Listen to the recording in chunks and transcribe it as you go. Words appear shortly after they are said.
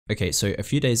Okay, so a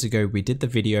few days ago, we did the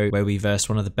video where we versed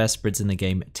one of the best Brids in the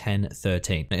game,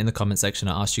 1013. Now, in the comment section,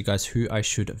 I asked you guys who I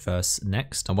should verse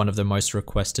next, and one of the most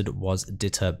requested was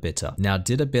Ditterbitter. Now,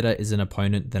 Ditterbitter is an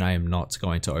opponent that I am not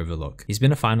going to overlook. He's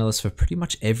been a finalist for pretty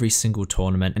much every single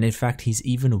tournament, and in fact, he's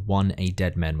even won a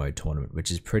deadman mode tournament, which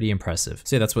is pretty impressive.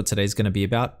 So yeah, that's what today's going to be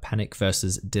about, Panic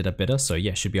versus Ditterbitter. So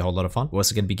yeah, should be a whole lot of fun. We're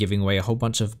also going to be giving away a whole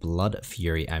bunch of Blood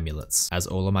Fury amulets. As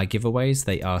all of my giveaways,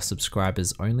 they are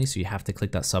subscribers only, so you have to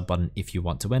click that sub button if you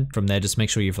want to win. From there, just make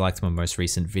sure you've liked my most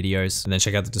recent videos, and then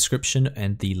check out the description,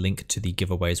 and the link to the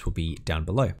giveaways will be down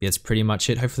below. Yeah, that's pretty much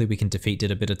it. Hopefully we can defeat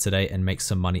Ditterbitter today and make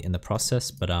some money in the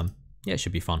process, but yeah, it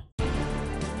should be fun.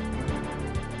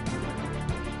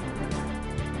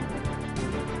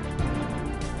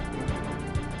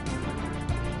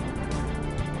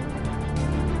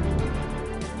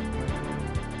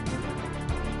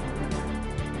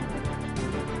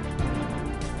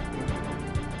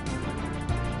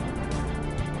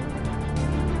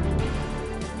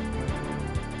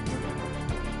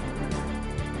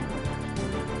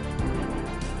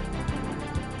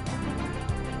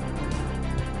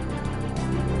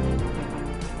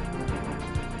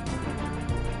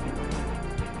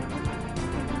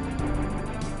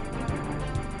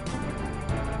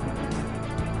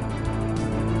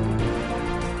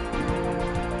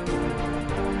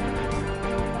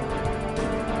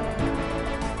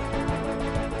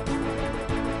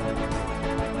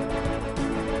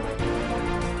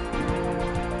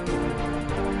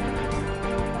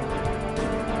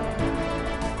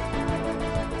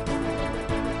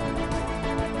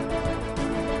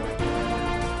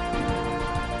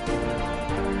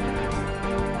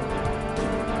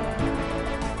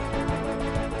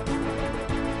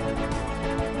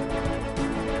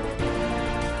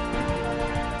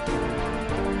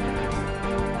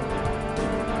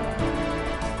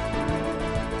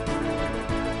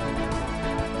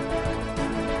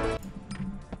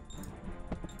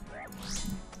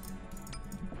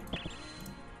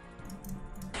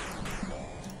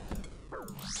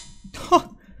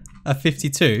 A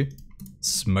 52,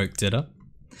 smoked it up,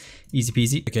 easy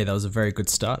peasy. Okay, that was a very good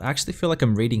start. I actually feel like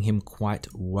I'm reading him quite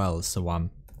well, so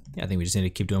yeah, I think we just need to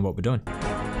keep doing what we're doing.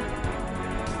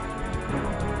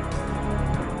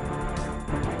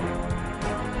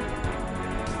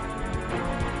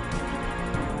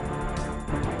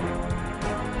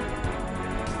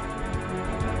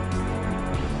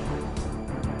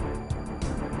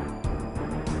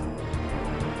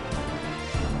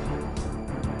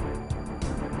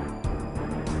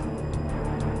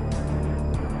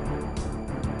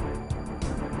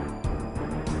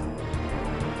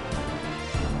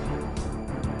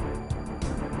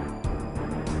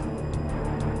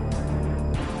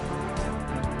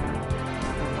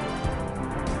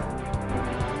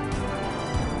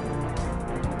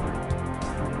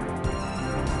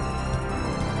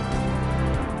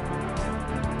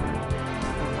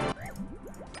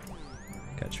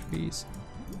 Fees.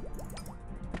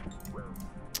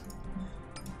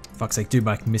 Fuck's sake, dude,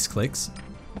 my misclicks.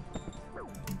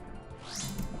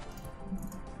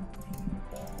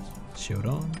 Shield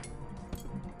on.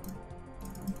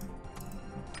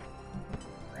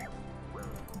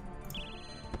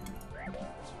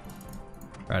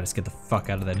 Alright, let's get the fuck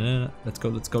out of there. No. Let's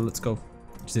go.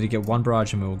 Just need to get one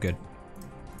barrage and we're all good.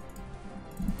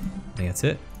 I think that's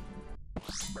it.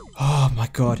 Oh my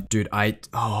god, dude,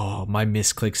 oh, my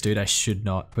misclicks, dude, I should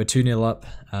not. We're 2-0 up.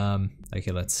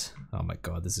 Okay, oh my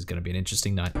god, this is gonna be an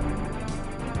interesting night.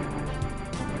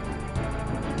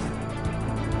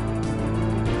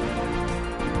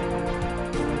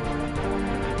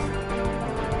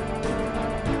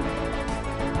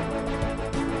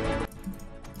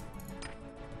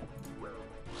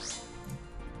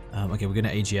 Okay, we're gonna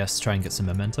AGS, try and get some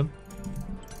momentum.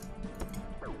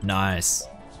 Nice.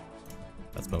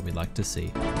 That's what we'd like to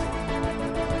see.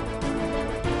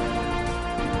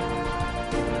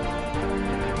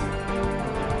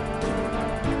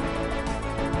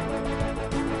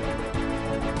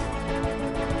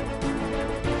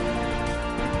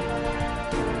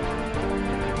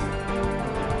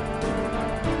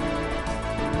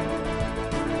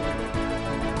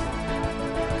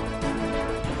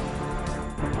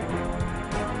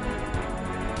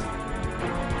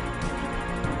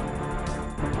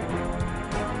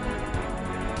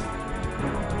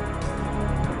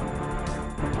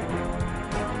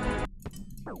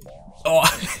 Oh,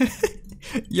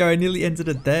 yo, I nearly ended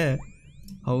it there.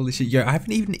 Holy shit, yo, I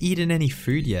haven't even eaten any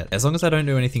food yet. As long as I don't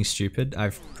do anything stupid,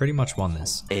 I've pretty much won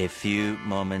this. A few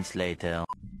moments later.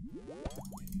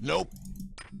 Nope.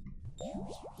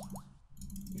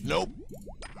 Nope.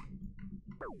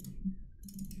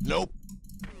 Nope.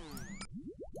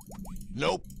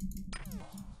 Nope.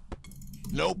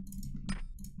 Nope.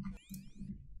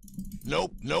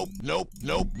 Nope, nope, nope,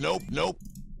 nope, nope, nope.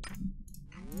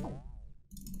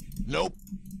 Nope.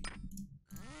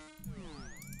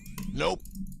 Nope.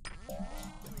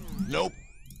 Nope.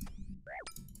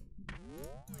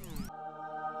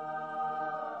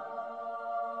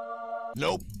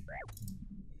 Nope.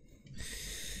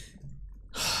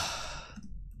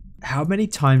 How many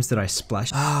times did I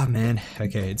splash? Ah, man.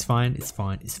 Okay, it's fine. It's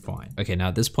fine. It's fine. Okay, now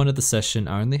at this point of the session,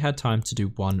 I only had time to do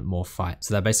one more fight.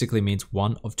 So that basically means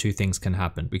one of two things can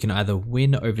happen. We can either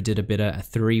win over Ditterbitter at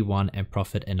 3-1 and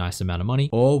profit a nice amount of money,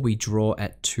 or we draw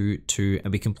at 2-2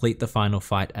 and we complete the final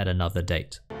fight at another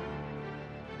date.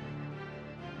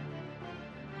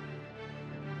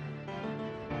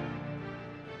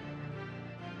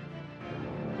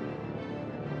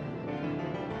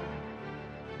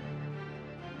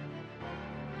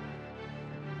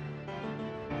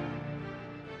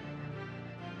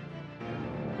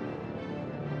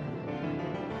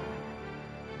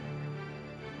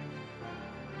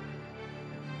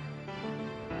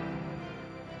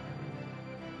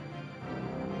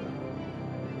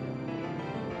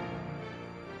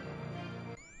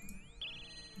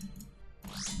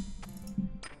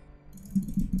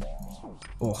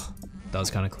 Oh, that was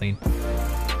kind of clean.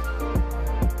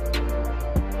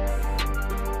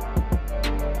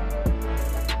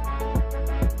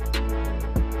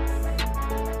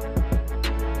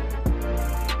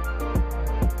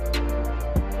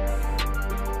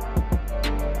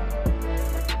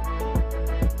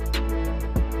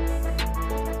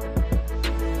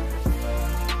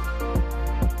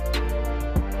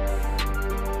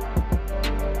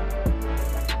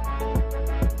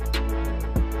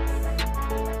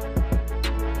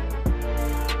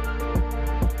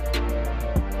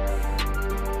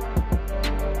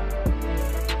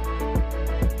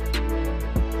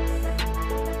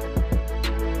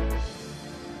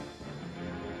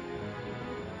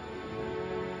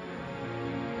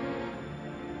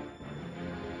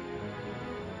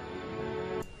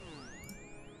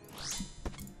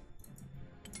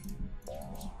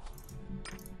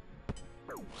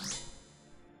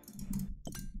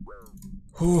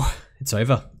 Whew, it's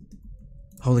over.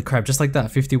 Holy crap, just like that,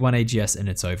 51 AGS and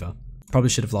it's over. Probably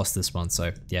should have lost this one,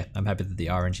 so yeah, I'm happy that the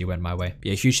RNG went my way.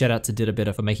 Yeah, huge shout out to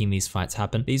Ditterbitter for making these fights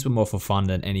happen. These were more for fun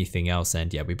than anything else,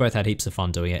 and yeah, we both had heaps of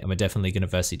fun doing it, and we're definitely going to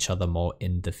verse each other more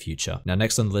in the future. Now,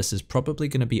 next on the list is probably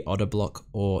going to be Otterblock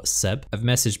or Seb. I've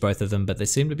messaged both of them, but they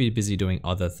seem to be busy doing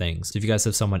other things. So if you guys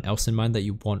have someone else in mind that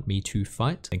you want me to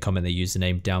fight, then comment their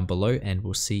username down below, and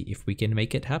we'll see if we can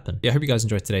make it happen. Yeah, I hope you guys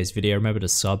enjoyed today's video. Remember to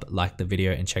sub, like the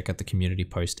video, and check out the community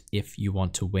post if you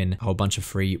want to win a whole bunch of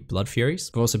free Blood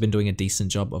Furies. I've also been doing a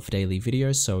decent job of daily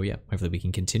videos, so yeah, hopefully we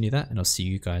can continue that, and I'll see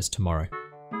you guys tomorrow.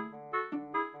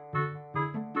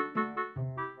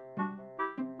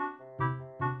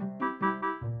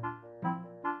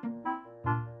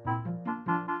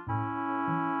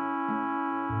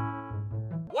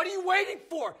 What are you waiting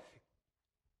for?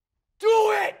 Do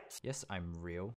it! Yes, I'm real.